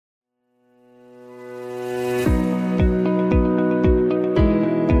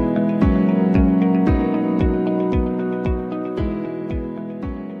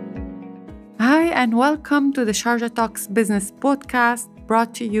welcome to the Sharjah Talks Business Podcast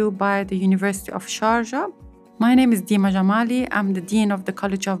brought to you by the University of Sharjah. My name is Dima Jamali. I'm the Dean of the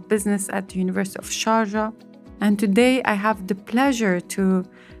College of Business at the University of Sharjah. And today I have the pleasure to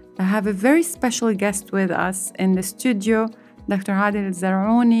have a very special guest with us in the studio, Dr. Adil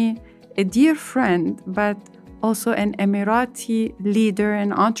Al-Zarouni, a dear friend, but also an Emirati leader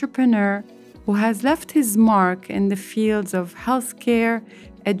and entrepreneur who has left his mark in the fields of healthcare,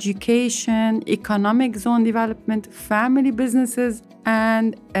 education, economic zone development, family businesses,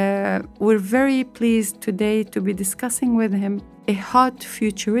 and we're very pleased today to be discussing with him a hot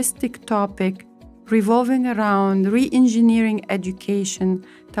futuristic topic revolving around re-engineering education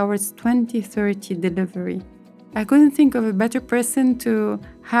towards 2030 delivery. I couldn't think of a better person to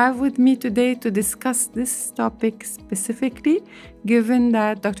have with me today to discuss this topic specifically, given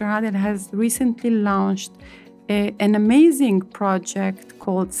that Dr. Adil has recently launched an amazing project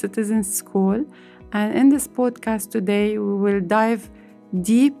called Citizen School. And in this podcast today, we will dive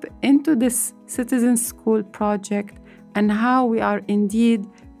deep into this Citizen School project and how we are indeed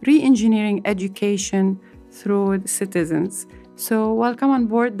re-engineering education through citizens. So welcome on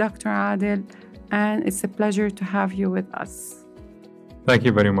board, Dr. Adil, and it's a pleasure to have you with us. Thank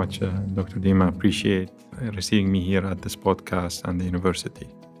you very much, Dr. Dima. Appreciate receiving me here at this podcast and the university.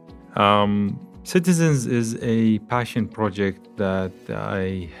 Citizens is a passion project that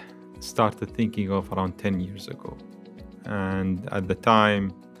I started thinking of around 10 years ago. And at the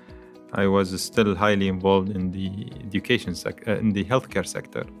time, I was still highly involved in the education sector, in the healthcare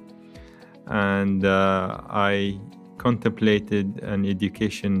sector. And I contemplated an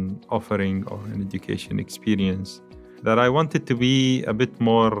education offering or an education experience that I wanted to be a bit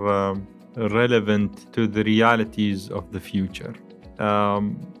more relevant to the realities of the future.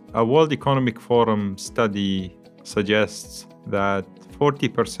 A World Economic Forum study suggests that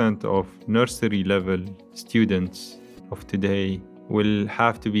 40% of nursery level students of today will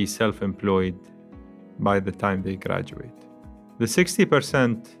have to be self-employed by the time they graduate. The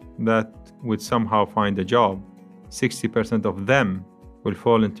 60% that would somehow find a job, 60% of them will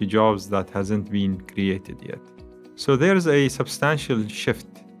fall into jobs that hasn't been created yet. So there's a substantial shift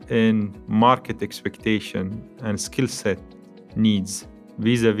in market expectation and skill set needs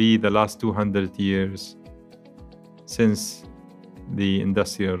vis-a-vis the last 200 years since the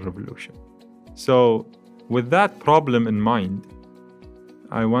Industrial Revolution. So with that problem in mind,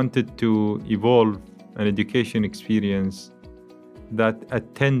 I wanted to evolve an education experience that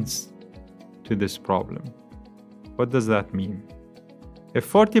attends to this problem. What does that mean?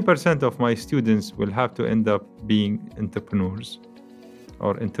 If 40% of my students will have to end up being entrepreneurs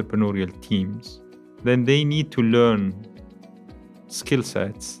or entrepreneurial teams, then they need to learn skill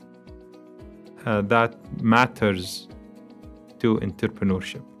sets that matters to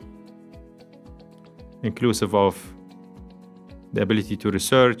entrepreneurship, inclusive of the ability to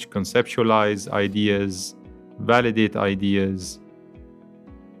research, conceptualize ideas, validate ideas,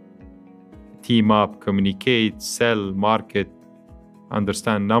 team up, communicate, sell, market,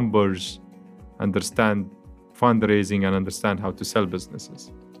 understand numbers, understand fundraising, and understand how to sell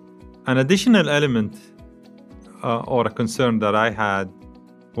businesses. An additional element or a concern that I had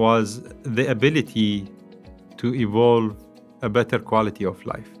was the ability to evolve a better quality of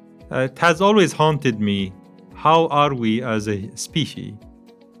life. It has always haunted me. How are we as a species?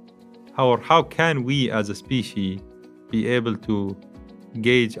 How can we as a species be able to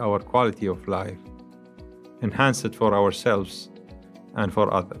gauge our quality of life, enhance it for ourselves and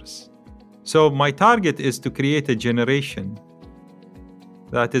for others? So my target is to create a generation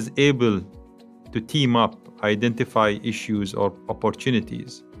that is able to team up, identify issues or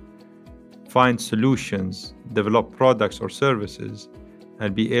opportunities, find solutions, develop products or services,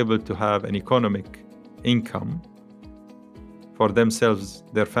 and be able to have an economic income for themselves,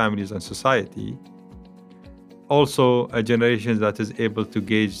 their families, and society. Also, a generation that is able to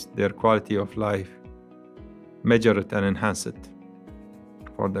gauge their quality of life, measure it, and enhance it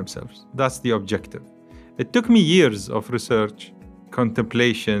for themselves. That's the objective. It took me years of research,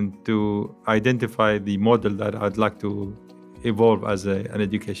 contemplation to identify the model that I'd like to evolve as an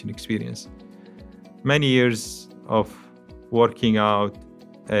education experience. Many years of working out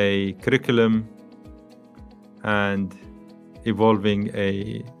a curriculum and evolving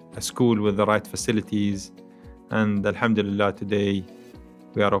a school with the right facilities. And alhamdulillah, today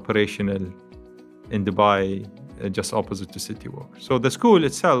we are operational in Dubai, just opposite to City Walk. So the school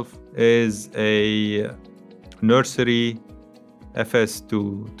itself is a nursery FS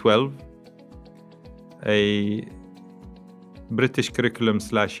to 12, a British curriculum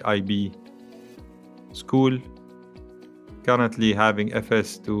 / IB school, currently having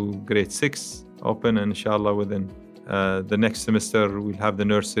FS to grade 6 open, and inshallah within the next semester we'll have the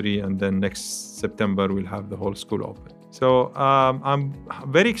nursery, and then next September we'll have the whole school open. So I'm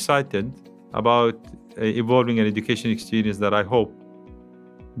very excited about evolving an education experience that I hope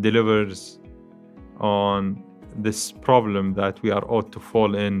delivers on this problem that we are ought to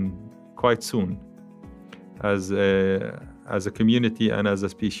fall in quite soon as a community and as a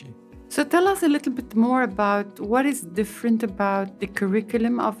species. So tell us a little bit more about what is different about the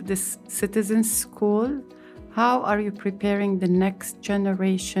curriculum of this citizen school. How are you preparing the next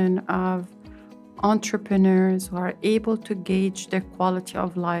generation of entrepreneurs who are able to gauge their quality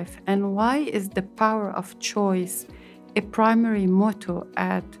of life? And why is the power of choice a primary motto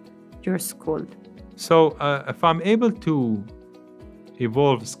at your school? So if I'm able to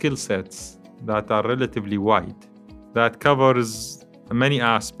evolve skill sets that are relatively wide, that covers many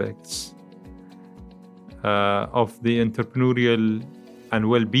aspects of the entrepreneurial and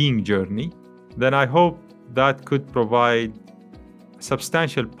well-being journey, then I hope that could provide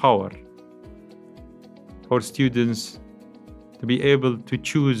substantial power for students to be able to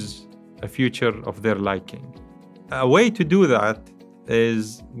choose a future of their liking. A way to do that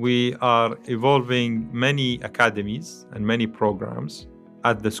is we are evolving many academies and many programs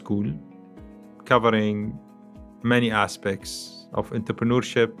at the school, covering many aspects of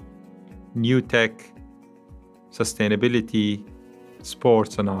entrepreneurship, new tech, sustainability,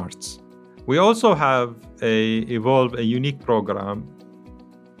 sports, and arts. We also have evolved a unique program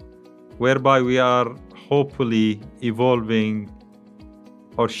whereby we are hopefully evolving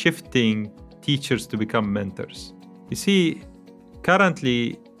or shifting teachers to become mentors. You see,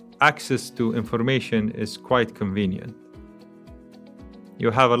 currently, access to information is quite convenient. You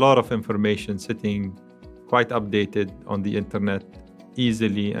have a lot of information sitting quite updated on the internet,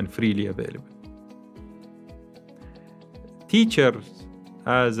 easily and freely available. Teachers,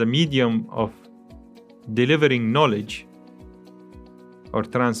 as a medium of delivering knowledge or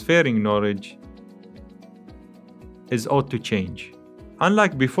transferring knowledge, is ought to change.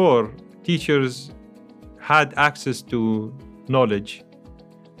 Unlike before, teachers had access to knowledge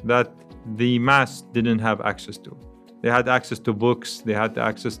that the mass didn't have access to. They had access to books, they had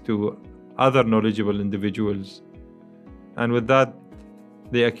access to other knowledgeable individuals. And with that,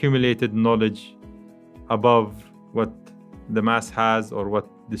 they accumulated knowledge above what the mass has or what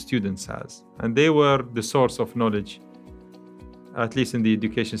the students has. And they were the source of knowledge, at least in the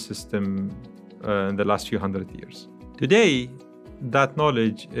education system in the last few hundred years. Today, that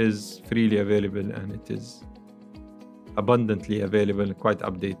knowledge is freely available, and it is abundantly available and quite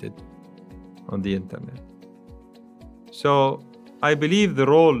updated on the internet. So I believe the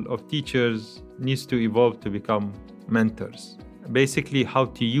role of teachers needs to evolve to become mentors. Basically, how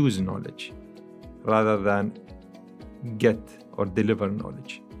to use knowledge rather than get or deliver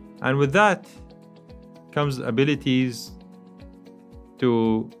knowledge. And with that comes abilities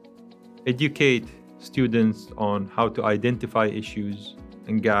to educate students on how to identify issues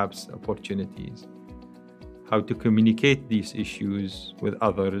and gaps, opportunities, how to communicate these issues with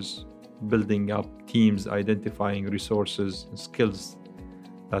others, building up teams, identifying resources and skills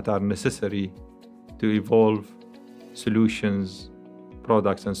that are necessary to evolve solutions,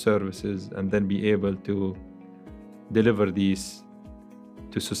 products and services, and then be able to deliver these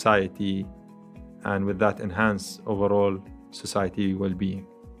to society, and with that enhance overall society well-being.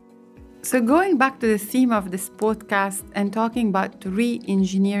 So going back to the theme of this podcast and talking about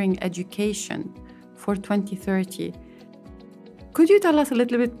re-engineering education for 2030, could you tell us a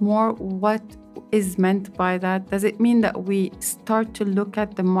little bit more what is meant by that? Does it mean that we start to look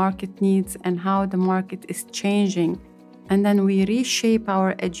at the market needs and how the market is changing, and then we reshape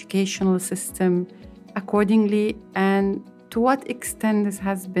our educational system accordingly? And to what extent this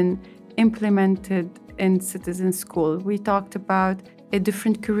has been implemented in Citizen School? We talked about a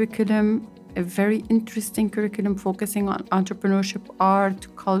different curriculum, a very interesting curriculum focusing on entrepreneurship,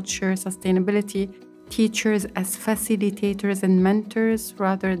 art, culture, sustainability, teachers as facilitators and mentors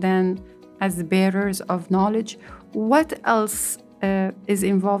rather than as bearers of knowledge. What else is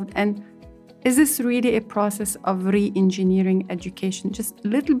involved? And is this really a process of re-engineering education? Just a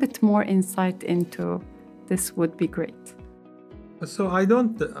little bit more insight into this would be great. So I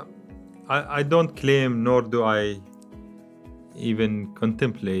don't claim, nor do I even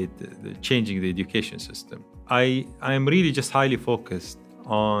contemplate changing the education system. I am really just highly focused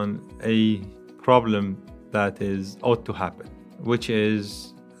on a problem that ought to happen, which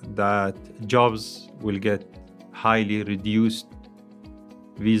is that jobs will get highly reduced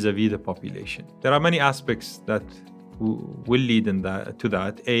vis-a-vis the population. There are many aspects that will lead to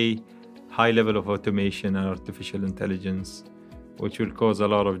that. A high level of automation and artificial intelligence which will cause a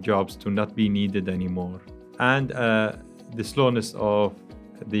lot of jobs to not be needed anymore. And the slowness of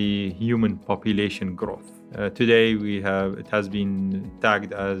the human population growth. Today it has been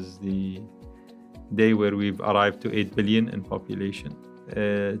tagged as the day where we've arrived to 8 billion in population.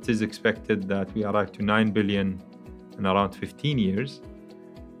 It is expected that we arrive to 9 billion in around 15 years.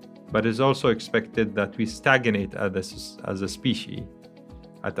 But it's also expected that we stagnate as a species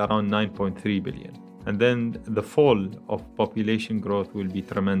at around 9.3 billion. And then the fall of population growth will be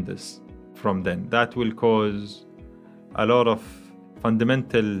tremendous from then. That will cause a lot of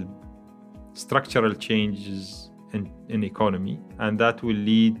fundamental structural changes in economy, and that will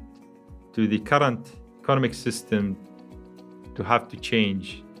lead to the current economic system to have to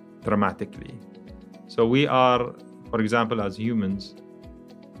change dramatically. So we are, for example, as humans,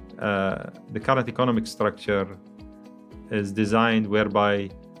 the current economic structure is designed whereby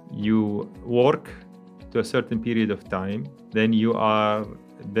you work to a certain period of time, then you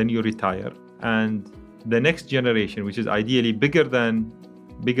retire, and the next generation, which is ideally bigger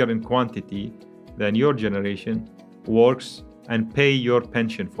in quantity than your generation, works and pay your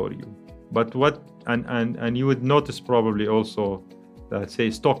pension for you. But and you would notice probably also that, say,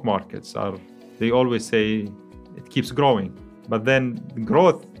 stock markets they always say it keeps growing, but then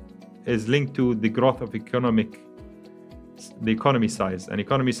growth is linked to the growth of the economy size, and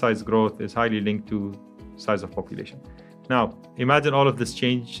economy size growth is highly linked to size of population. Now, imagine all of this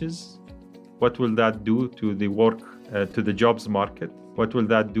changes. What will that do to the to the jobs market? What will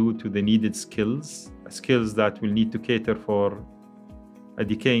that do to the needed skills that will need to cater for a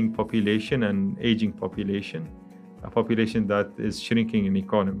decaying population and aging population, a population that is shrinking in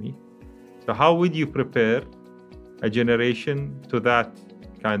economy? So how would you prepare a generation to that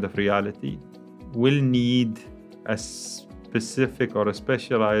kind of reality? Will need a specific or a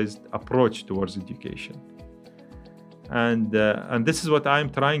specialized approach towards education. And this is what I'm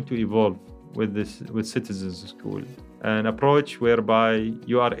trying to evolve with Citizens School. An approach whereby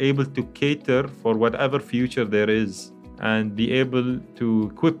you are able to cater for whatever future there is and be able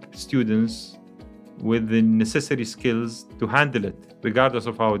to equip students with the necessary skills to handle it, regardless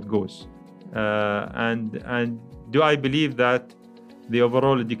of how it goes. And do I believe that the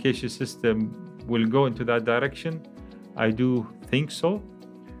overall education system will go into that direction? I do think so.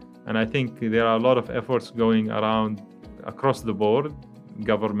 And I think there are a lot of efforts going around across the board,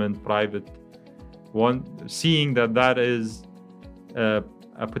 government, private, seeing that is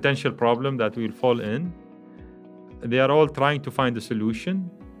a potential problem that will fall in. They are all trying to find a solution.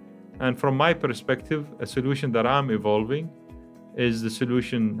 And from my perspective, a solution that I'm evolving is the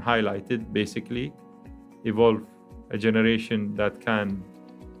solution highlighted, basically, evolve a generation that can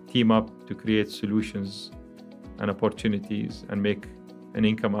team up to create solutions and opportunities and make an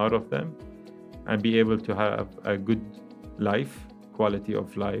income out of them and be able to have a good life, quality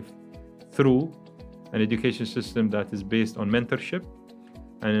of life, through an education system that is based on mentorship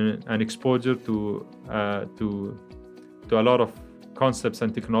and an exposure to a lot of concepts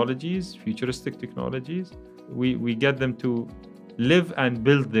and technologies, futuristic technologies. We get them to live and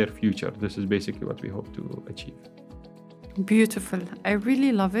build their future. This is basically what we hope to achieve. Beautiful. I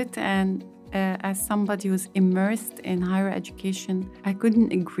really love it. And as somebody who's immersed in higher education, I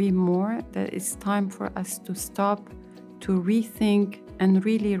couldn't agree more that it's time for us to stop, to rethink and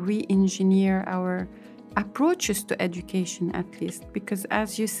really re-engineer our approaches to education, at least. Because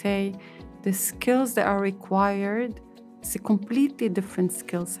as you say, the skills that are required is a completely different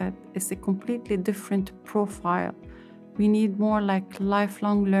skill set. It's a completely different profile. We need more like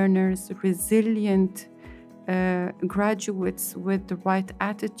lifelong learners, resilient graduates with the right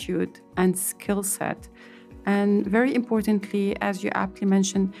attitude and skill set. And very importantly, as you aptly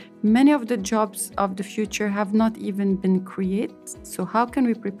mentioned, many of the jobs of the future have not even been created. So how can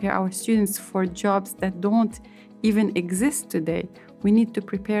we prepare our students for jobs that don't even exist today? We need to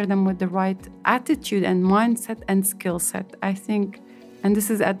prepare them with the right attitude and mindset and skill set, I think. And this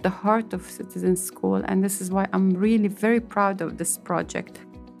is at the heart of Citizens School. And this is why I'm really very proud of this project.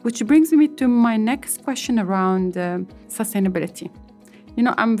 Which brings me to my next question around sustainability. You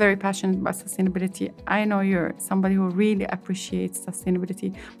know, I'm very passionate about sustainability. I know you're somebody who really appreciates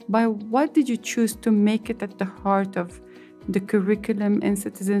sustainability. But what did you choose to make it at the heart of the curriculum in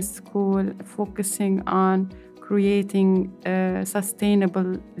Citizens School, focusing on creating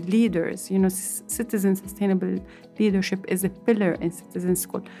sustainable leaders? You know, citizen sustainable leadership is a pillar in Citizens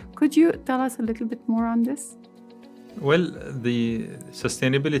School. Could you tell us a little bit more on this? Well, the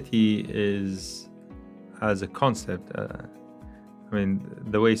sustainability is, as a concept,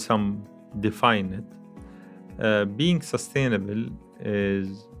 the way some define it, being sustainable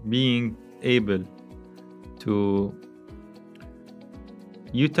is being able to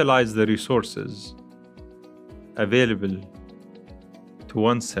utilize the resources available to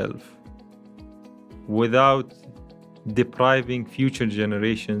oneself without depriving future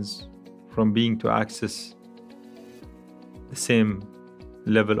generations from being to access the same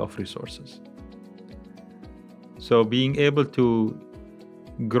level of resources. So being able to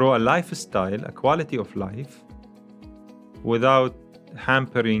grow a lifestyle, a quality of life, without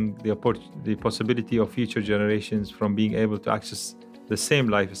hampering the possibility of future generations from being able to access the same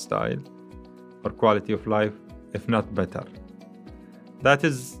lifestyle or quality of life, if not better. That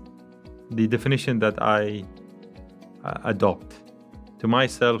is the definition that I adopt to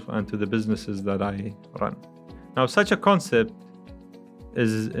myself and to the businesses that I run. Now, such a concept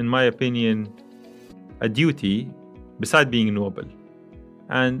is, in my opinion, a duty beside being noble.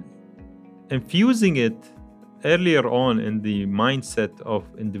 And infusing it earlier on in the mindset of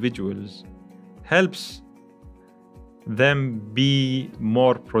individuals helps them be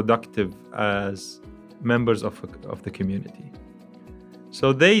more productive as members of the community.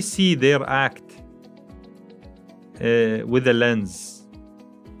 So they see their act with a lens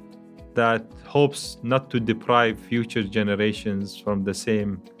that hopes not to deprive future generations from the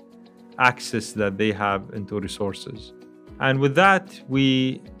same access that they have into resources. And with that,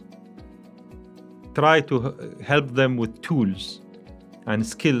 we try to help them with tools and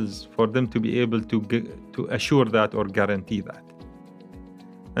skills for them to be able to assure that or guarantee that.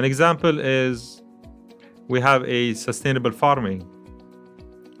 An example is we have a sustainable farming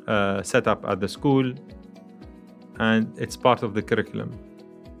set up at the school, and it's part of the curriculum.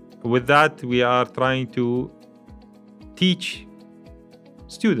 With that, we are trying to teach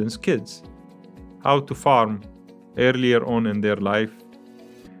students, kids, how to farm earlier on in their life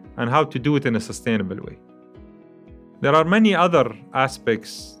and how to do it in a sustainable way. There are many other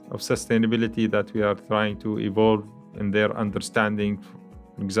aspects of sustainability that we are trying to evolve in their understanding.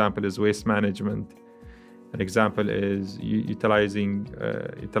 An example is waste management. An example is utilization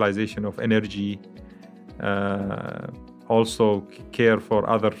of energy, also care for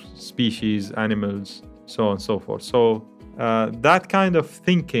other species, animals, so on and so forth. So that kind of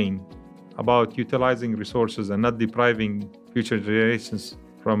thinking about utilizing resources and not depriving future generations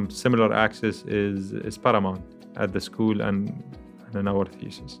from similar access is paramount at the school and in our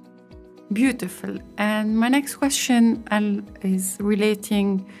thesis. Beautiful. And my next question is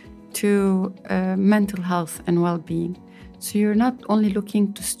relating to mental health and well-being. So you're not only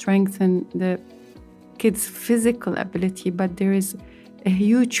looking to strengthen the kids' physical ability, but there is a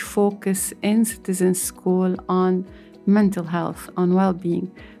huge focus in Citizen School on mental health, on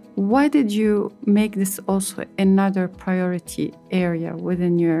well-being. Why did you make this also another priority area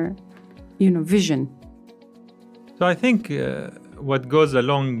within your, vision? So I think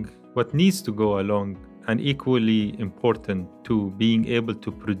what needs to go along and equally important to being able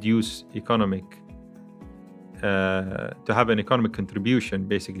to produce to have an economic contribution,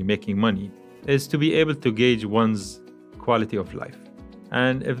 basically making money, is to be able to gauge one's quality of life.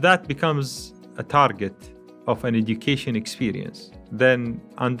 And if that becomes a target of an education experience, then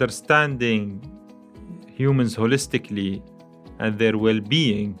understanding humans holistically and their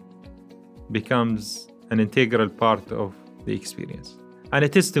well-being becomes an integral part of the experience. And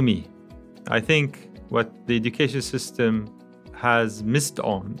it is to me. I think what the education system has missed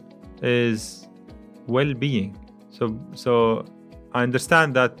on is well-being. So I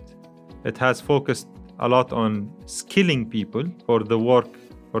understand that it has focused a lot on skilling people for the work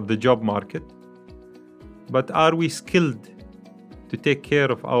or the job market. But are we skilled to take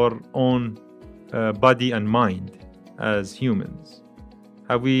care of our own body and mind as humans?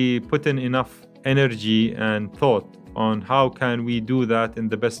 Have we put in enough energy and thought on how can we do that in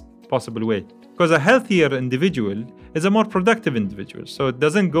the best possible way? Because a healthier individual is a more productive individual. So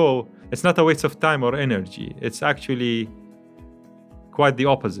it's not a waste of time or energy. It's actually quite the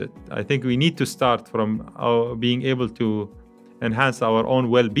opposite. I think we need to start from being able to enhance our own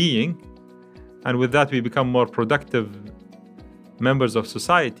well-being. And with that, we become more productive members of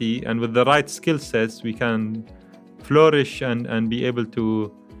society. And with the right skill sets, we can flourish and be able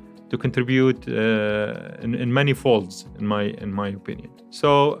to contribute in many folds, in my opinion.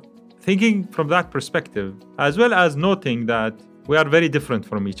 So thinking from that perspective, as well as noting that we are very different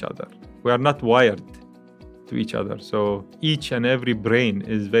from each other. We are not wired to each other. So each and every brain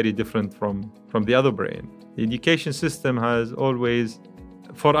is very different from the other brain. The education system has always,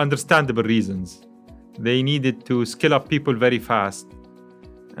 for understandable reasons, they needed to skill up people very fast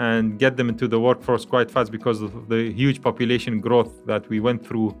and get them into the workforce quite fast because of the huge population growth that we went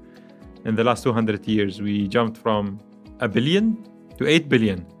through in the last 200 years. We jumped from 1 billion to 8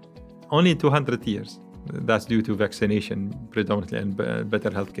 billion only in 200 years. That's due to vaccination predominantly and better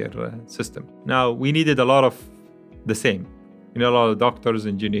healthcare system. Now, we needed a lot of the same. A lot of doctors,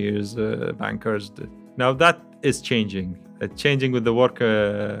 engineers, bankers. Now that is changing. It's changing with the work,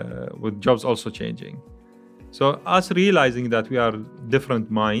 with jobs also changing. So us realizing that we are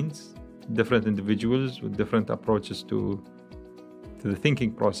different minds, different individuals with different approaches to the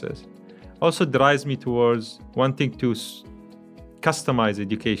thinking process also drives me towards wanting to customize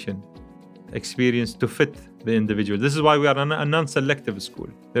education experience to fit the individual. This is why we are a non-selective school.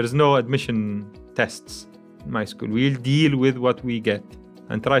 There is no admission tests in my school. We'll deal with what we get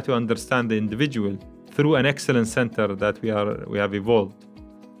and try to understand the individual through an excellence center that we have evolved.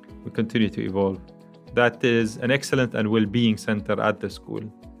 We continue to evolve. That is an excellent and well-being center at the school.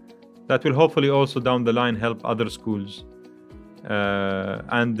 That will hopefully also down the line help other schools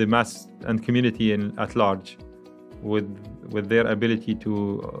and the mass and community at large with their ability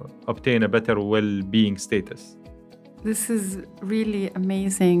to obtain a better well-being status. This is really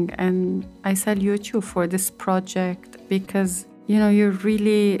amazing, and I salute you for this project because you're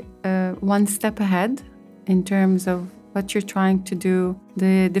really one step ahead in terms of what you're trying to do,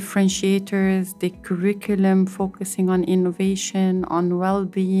 the differentiators, the curriculum focusing on innovation, on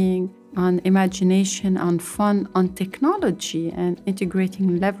well-being, on imagination, on fun, on technology, and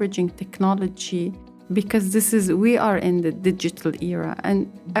integrating, leveraging technology, because we are in the digital era. And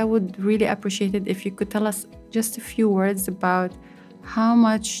I would really appreciate it if you could tell us just a few words about how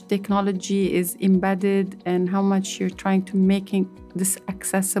much technology is embedded and how much you're trying to making this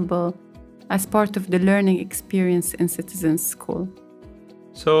accessible as part of the learning experience in Citizens School.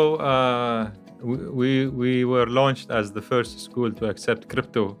 So we were launched as the first school to accept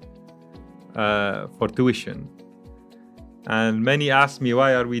crypto for tuition. And many asked me,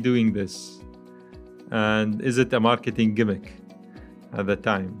 why are we doing this? And is it a marketing gimmick at the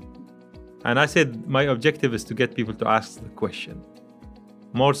time? And I said, my objective is to get people to ask the question,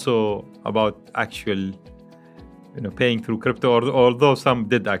 more so about actual, paying through crypto, although some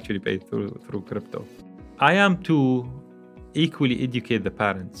did actually pay through crypto. I am to equally educate the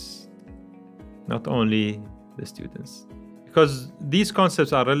parents, not only the students, because these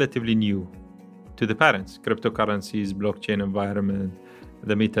concepts are relatively new to the parents: cryptocurrencies, blockchain environment,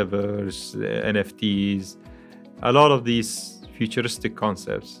 the metaverse, NFTs. A lot of these futuristic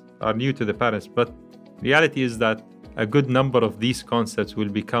concepts are new to the parents, but reality is that a good number of these concepts will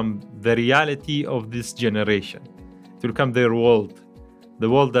become the reality of this generation. It will become their world, the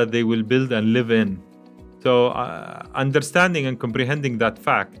world that they will build and live in. So understanding and comprehending that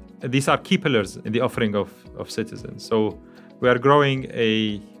fact, these are key pillars in the offering of Citizens. So we are growing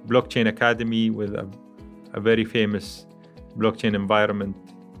a blockchain academy with a very famous blockchain environment.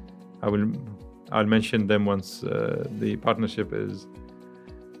 I'll mention them once the partnership is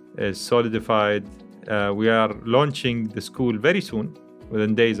solidified. We are launching the school very soon,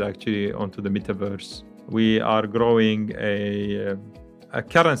 within days actually, onto the metaverse. We are growing a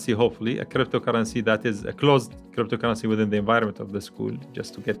currency, hopefully, a cryptocurrency that is a closed cryptocurrency within the environment of the school,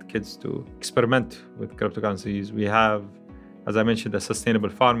 just to get kids to experiment with cryptocurrencies. We have, as I mentioned, a sustainable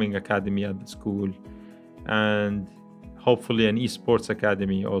farming academy at the school, and hopefully an esports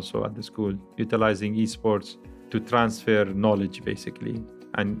academy also at the school, utilizing esports to transfer knowledge basically,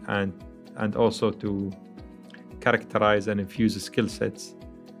 and also to characterize and infuse skill sets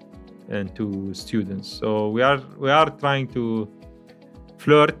into students. So we are trying to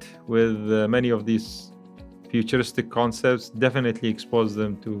flirt with many of these futuristic concepts, definitely expose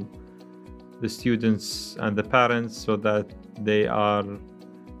them to the students and the parents so that they are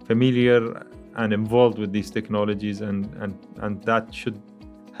familiar and involved with these technologies, and that should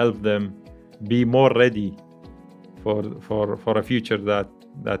help them be more ready for a future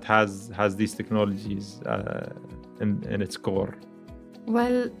that has these technologies in its core.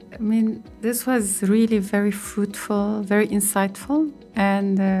 Well, this was really very fruitful, very insightful,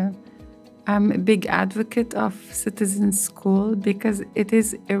 and I'm a big advocate of Citizens School because it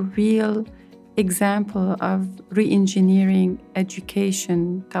is a real example of re-engineering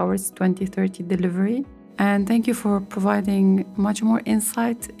education towards 2030 delivery. And thank you for providing much more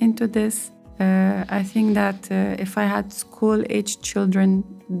insight into this. I think that if I had school-aged children,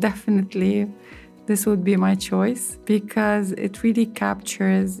 definitely this would be my choice because it really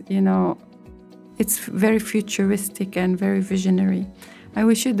captures, it's very futuristic and very visionary. I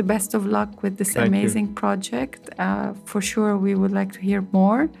wish you the best of luck with this amazing project. For sure, we would like to hear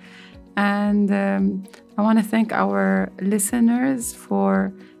more. And I want to thank our listeners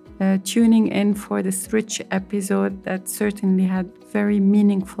for tuning in for this rich episode that certainly had very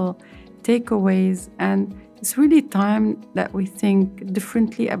meaningful takeaways. And it's really time that we think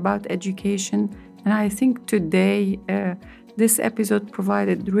differently about education, And I think today this episode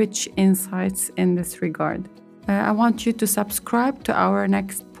provided rich insights in this regard. I want you to subscribe to our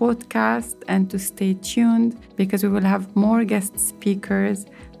next podcast and to stay tuned, because we will have more guest speakers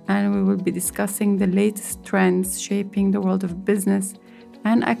and we will be discussing the latest trends shaping the world of business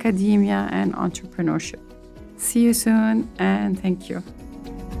and academia and entrepreneurship. See you soon, and thank you.